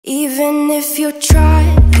Even if you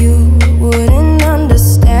tried, you wouldn't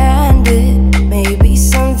understand it. Maybe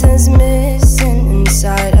something's missing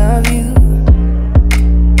inside of you.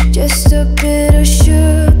 Just a bit of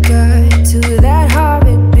sugar to that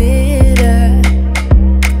horrid bitter.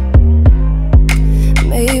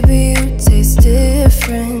 Maybe you taste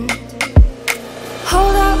different.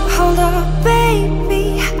 Hold up,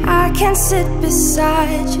 baby, I can sit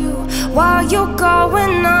beside you while you're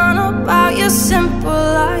going on about your simple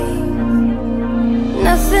life.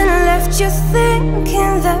 Nothing left you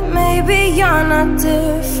thinking that maybe you're not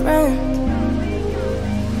different.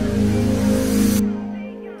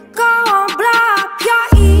 Go on, blow up your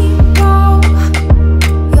ego,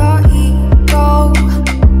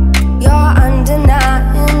 your undying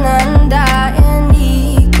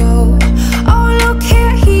ego. Oh, look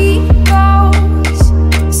here he goes,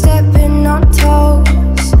 stepping on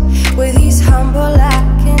toes with his humble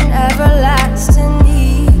and everlasting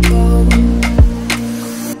ego.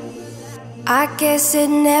 I guess it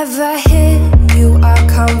never hit you, our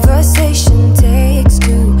conversation takes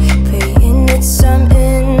two, paying it some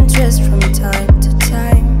interest from time to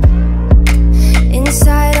time.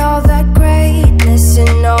 Inside all that greatness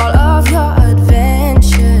and all of your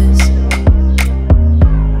adventures,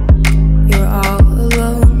 you're all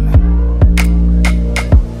alone.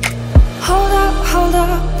 Hold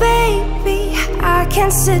up, baby, I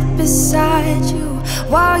can sit beside you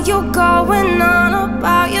while you're going on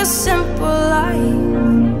about your simple life.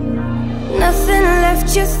 Nothing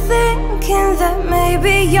left you thinking that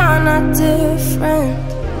maybe you're not different.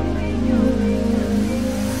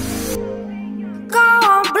 Go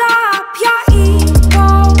on, blow up your ego,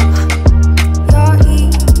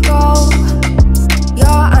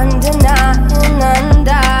 your undying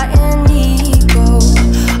ego.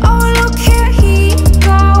 Oh, look here he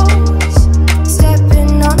goes,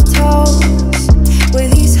 stepping on toes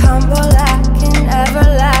with his humble and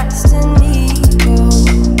everlasting ego.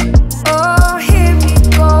 Oh, here he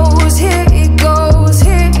goes, here he goes,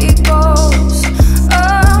 here he goes.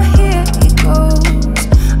 Oh, here he goes,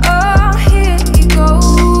 oh, here he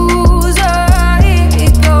goes, oh, here he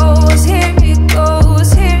goes, here he goes,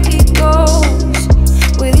 here he goes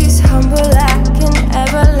with his humble and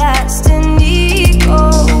everlasting ego.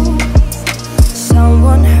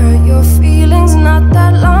 Someone hurt your feelings not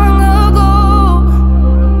that long ago,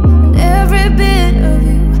 and every bit of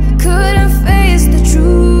you couldn't face the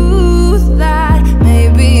truth that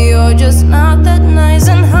maybe you're just not that nice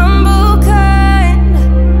and humble kind.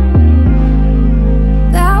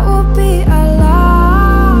 That would be a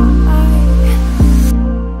lie.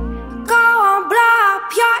 Go on, blow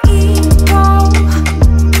up your ego,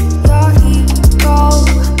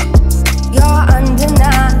 your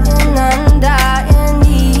undying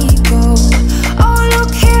ego. Oh,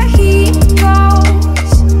 look here he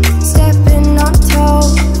goes, stepping on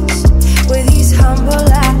toes with his humble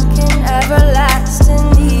and everlasting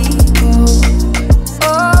ego.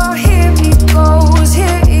 Oh, here he goes,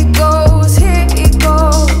 here he goes, here he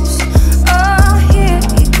goes. Oh, here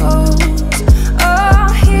he goes, oh,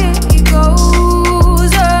 here he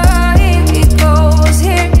goes, oh, here he goes,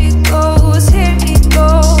 here he goes, here he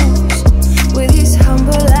goes with his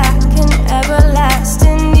humble and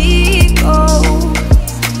everlasting ego.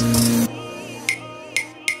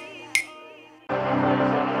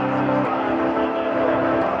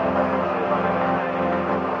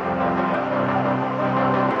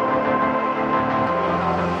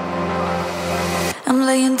 I'm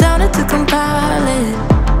laying down it to compile it.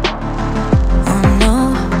 Oh no,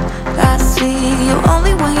 I see you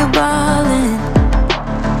only when you're ballin'.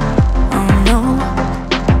 Oh no,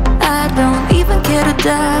 I don't even care to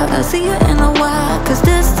doubt I'll see you in a while, cause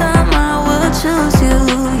this time I will choose you,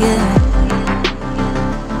 yeah.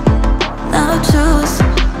 Now choose.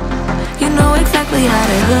 You know exactly how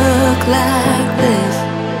to look like this,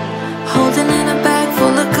 holding in a bag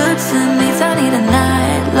full of goods and needs. I need a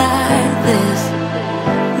night like this,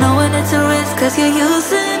 knowing it's a risk cause you're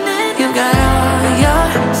using it. You got all your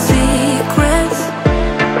secrets,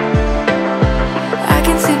 I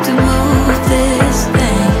can seem to move this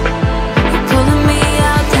thing. You're pulling me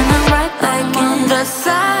out and I'm right back in. On the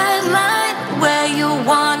sideline where you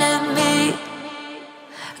wanted me,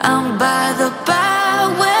 I'm by the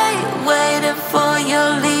byway waiting for your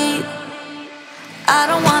lead. I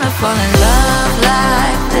don't wanna fall in love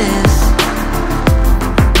like this,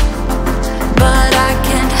 but I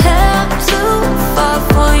can't help to fall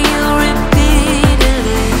for you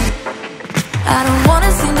repeatedly. I don't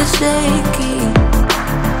wanna seem to shaky,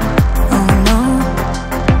 oh no,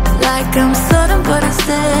 like I'm sudden but I'm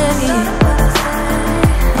steady.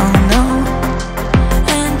 Oh no,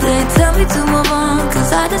 and they tell me to move on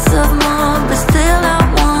cause I just deserve more, but still I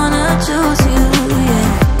wanna choose you,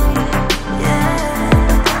 yeah.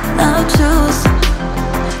 Now choose.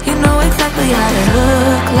 You know exactly how to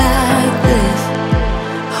look like this.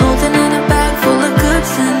 Holding in a bag full of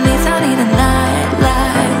goods and needs. I need a night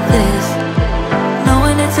like this.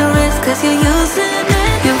 Knowing it's a risk cause you're using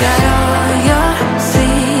it. You got all your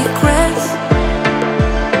secrets.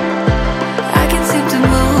 I can't seem to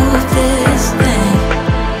move this thing.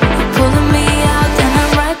 You're pulling me out and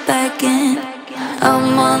I'm right back in.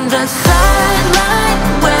 I'm on the sideline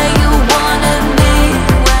where you wanted me.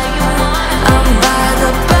 I'm by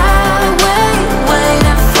the byway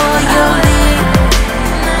waiting for your lead.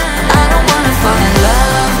 I don't wanna fall in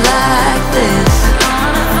love like this,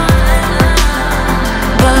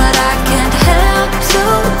 but I can't help to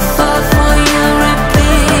fall for you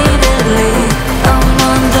repeatedly. I'm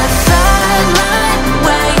on the sideline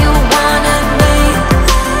where you wanted me.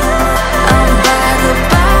 I'm by the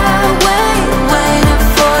byway waiting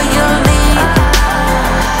for your lead.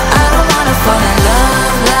 I don't wanna fall in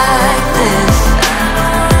love like this,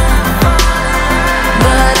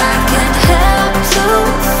 but I can't help to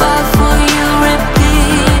fall for you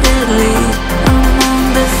repeatedly. I'm on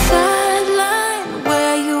the sideline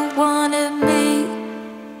where you wanted me.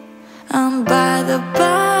 I'm by the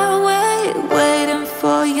byway waiting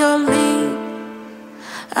for your lead.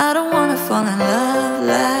 I don't wanna fall in love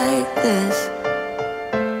like this,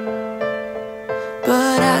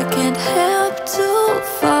 but I can't help to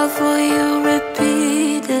fall for you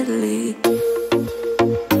repeatedly.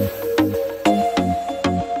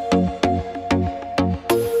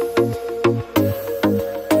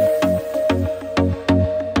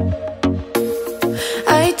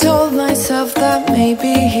 I told myself that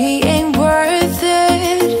maybe he ain't worth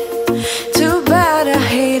it. Too bad I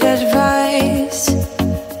hate advice,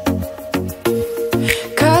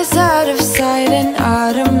 cause out of sight and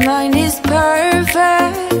out of mind is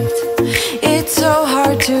perfect. It's so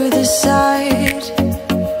hard to decide.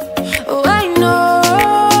 Oh, I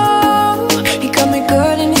know he got me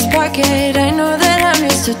good in his pocket. I know that I'm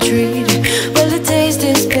just a treat. Well, the taste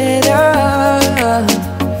is bitter.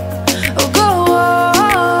 Oh, go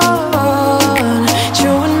on,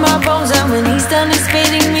 chewing my bones out. When he's done, he's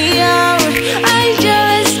spitting me out. I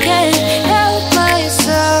just can't help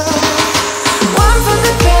myself. One for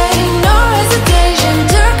the pain, no hesitation.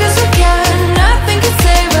 Took us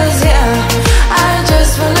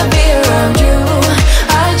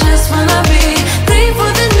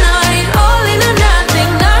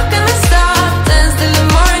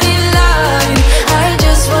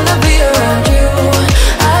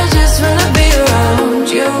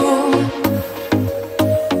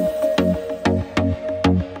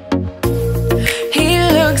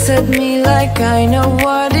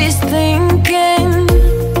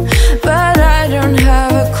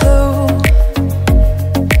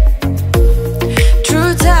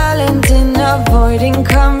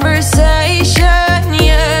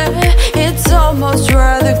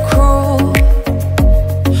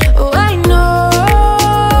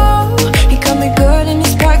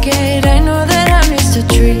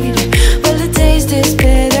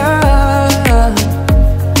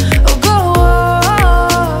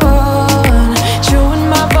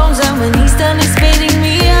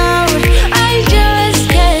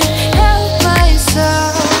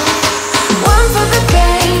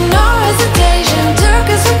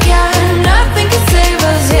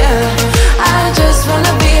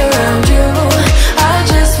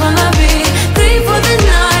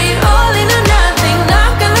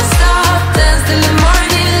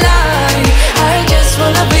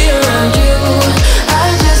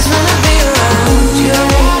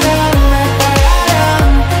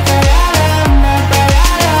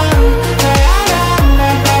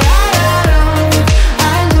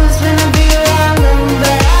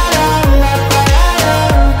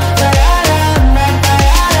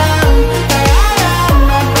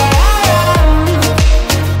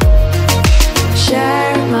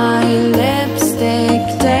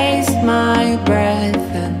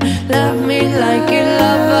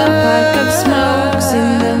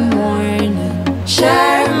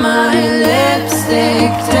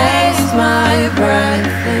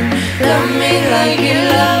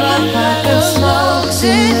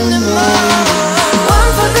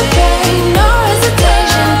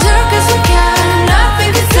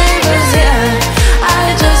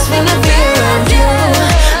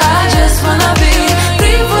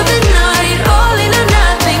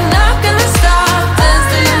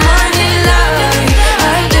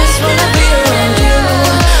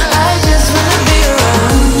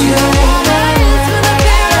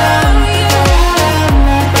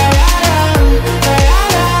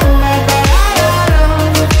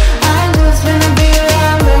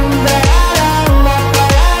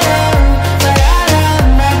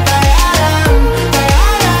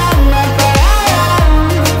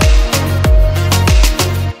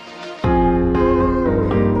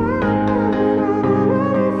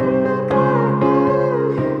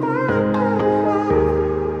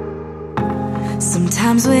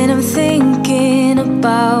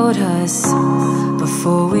about us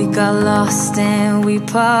before we got lost and we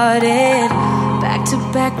parted. Back to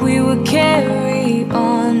back we would carry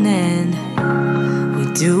on and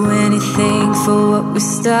we'd do anything for what we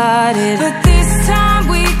started. But this time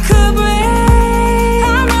we could break.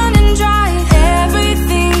 I'm running dry,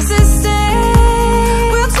 everything's the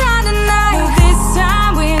same. We'll try tonight, but this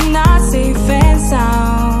time we're not safe and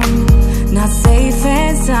sound. Not safe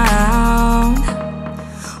and sound.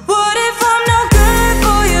 What if I'm no good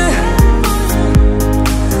for you?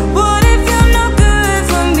 What if you're no good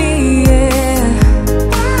for me? Yeah.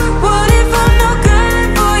 What if I'm no good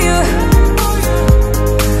for you?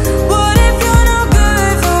 What if you're no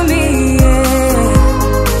good for me? Yeah.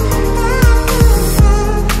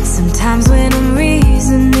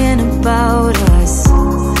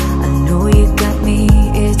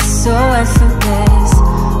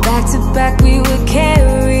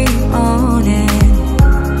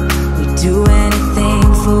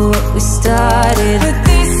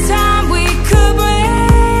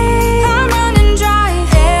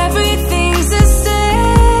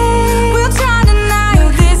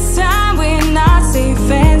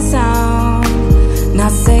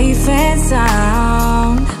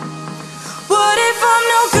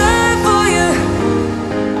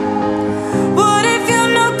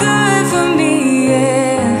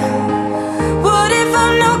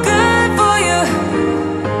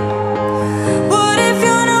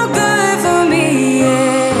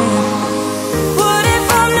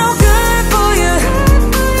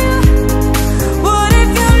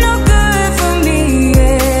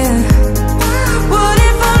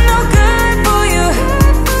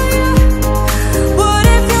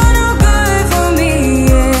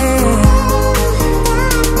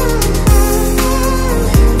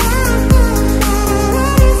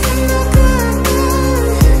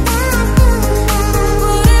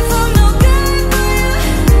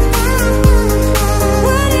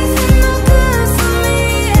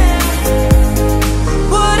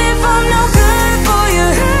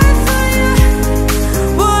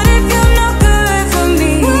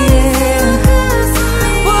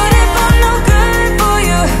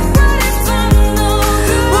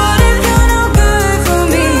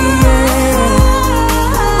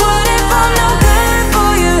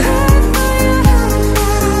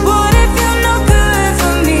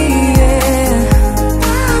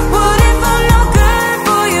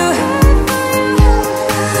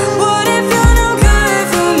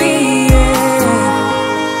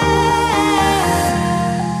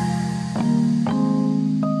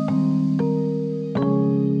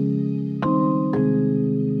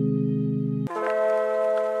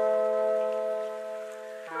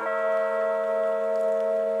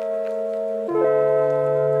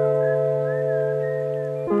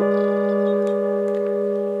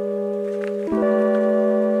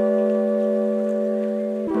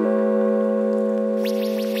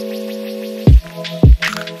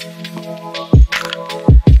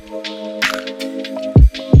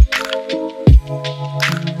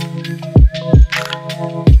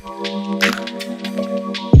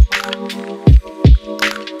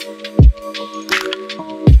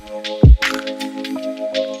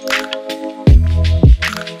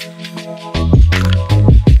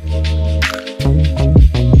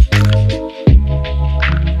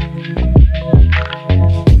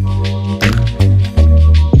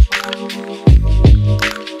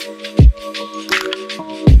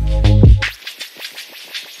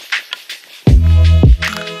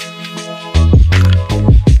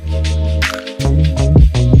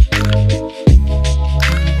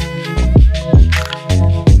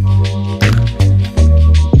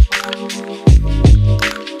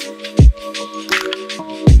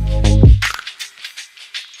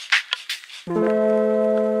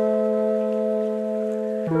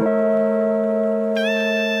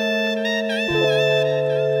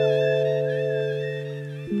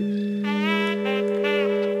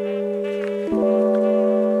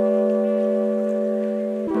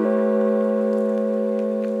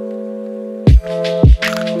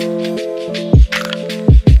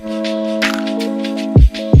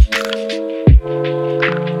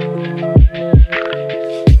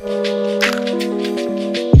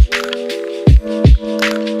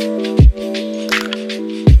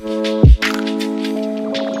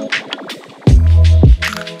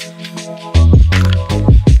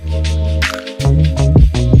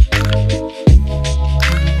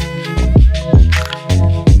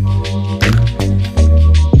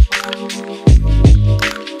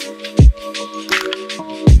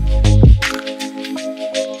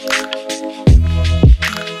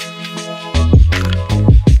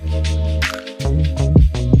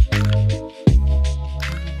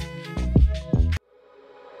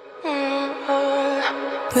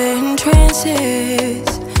 We're in trances,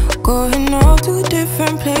 going off to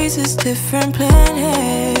different places, different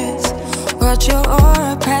planets. Watch your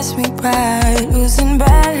aura pass me by, losing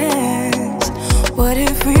balance. What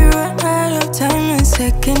if we run out of time and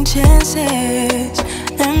second chances?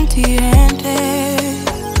 Empty-handed.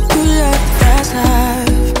 You like the fast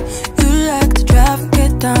life, you like to drive and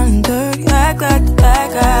get down and dirty, act like the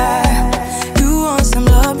bad guy. You want some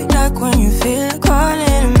love, be like when you feel like calling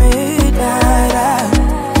at midnight.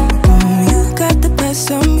 You got the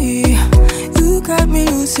best of me, you got me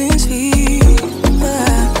losing sleep.